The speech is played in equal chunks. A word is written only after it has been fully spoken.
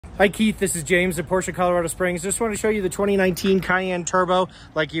Hi Keith, this is James at Porsche Colorado Springs. Just want to show you the 2019 Cayenne Turbo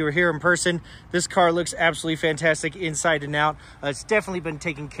like you were here in person. This car looks absolutely fantastic inside and out. It's definitely been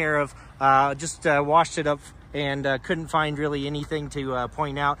taken care of. Just washed it up and couldn't find really anything to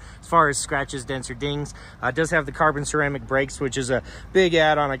point out as far as scratches, dents, or dings. It does have the carbon ceramic brakes, which is a big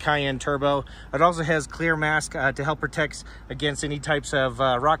add on a Cayenne Turbo. It also has clear mask to help protect against any types of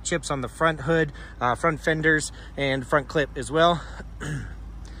rock chips on the front hood, front fenders, and front clip as well.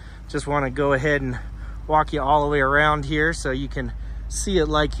 Just want to go ahead and walk you all the way around here so you can see it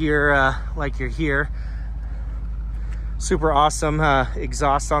like you're here. Super awesome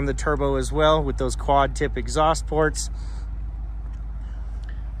exhaust on the turbo as well with those quad tip exhaust ports.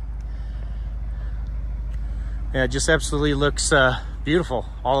 Yeah, it just absolutely looks beautiful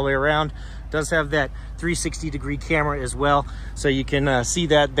all the way around. Does have that 360-degree camera as well, so you can see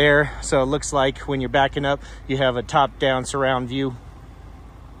that there. So it looks like when you're backing up, you have a top-down surround view.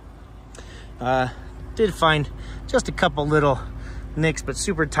 Did find just a couple little nicks, but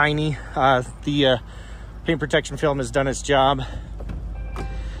super tiny. The paint protection film has done its job.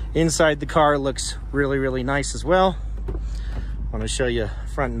 Inside the car looks really, really nice as well. I want to show you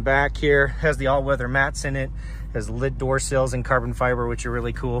front and back here. Has the all-weather mats in it. Has lid door sills in carbon fiber, which are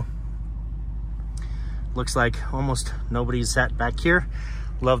really cool. Looks like almost nobody's sat back here.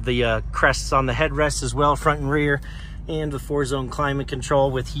 Love the crests on the headrests as well, front and rear. And the 4-zone climate control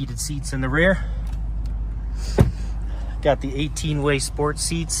with heated seats in the rear. Got the 18-way sport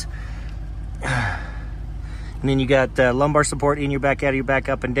seats. And then you got lumbar support in your back, out of your back,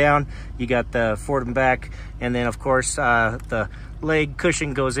 up and down. You got the forward and back. And then, of course, the leg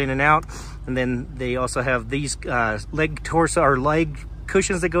cushion goes in and out. And then they also have these leg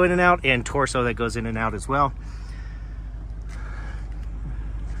cushions that go in and out, and torso that goes in and out as well.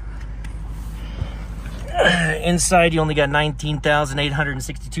 Inside, you only got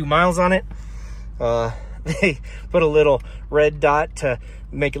 19,862 miles on it. They put a little red dot to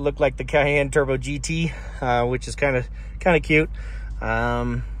make it look like the Cayenne Turbo GT, which is kind of cute.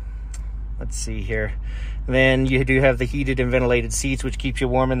 Let's see here. Then you do have the heated and ventilated seats, which keeps you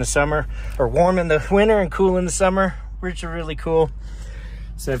warm in the summer, or warm in the winter and cool in the summer, which are really cool.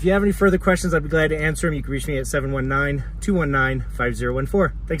 So if you have any further questions, I'd be glad to answer them. You can reach me at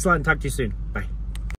 719-219-5014. Thanks a lot and talk to you soon. Bye.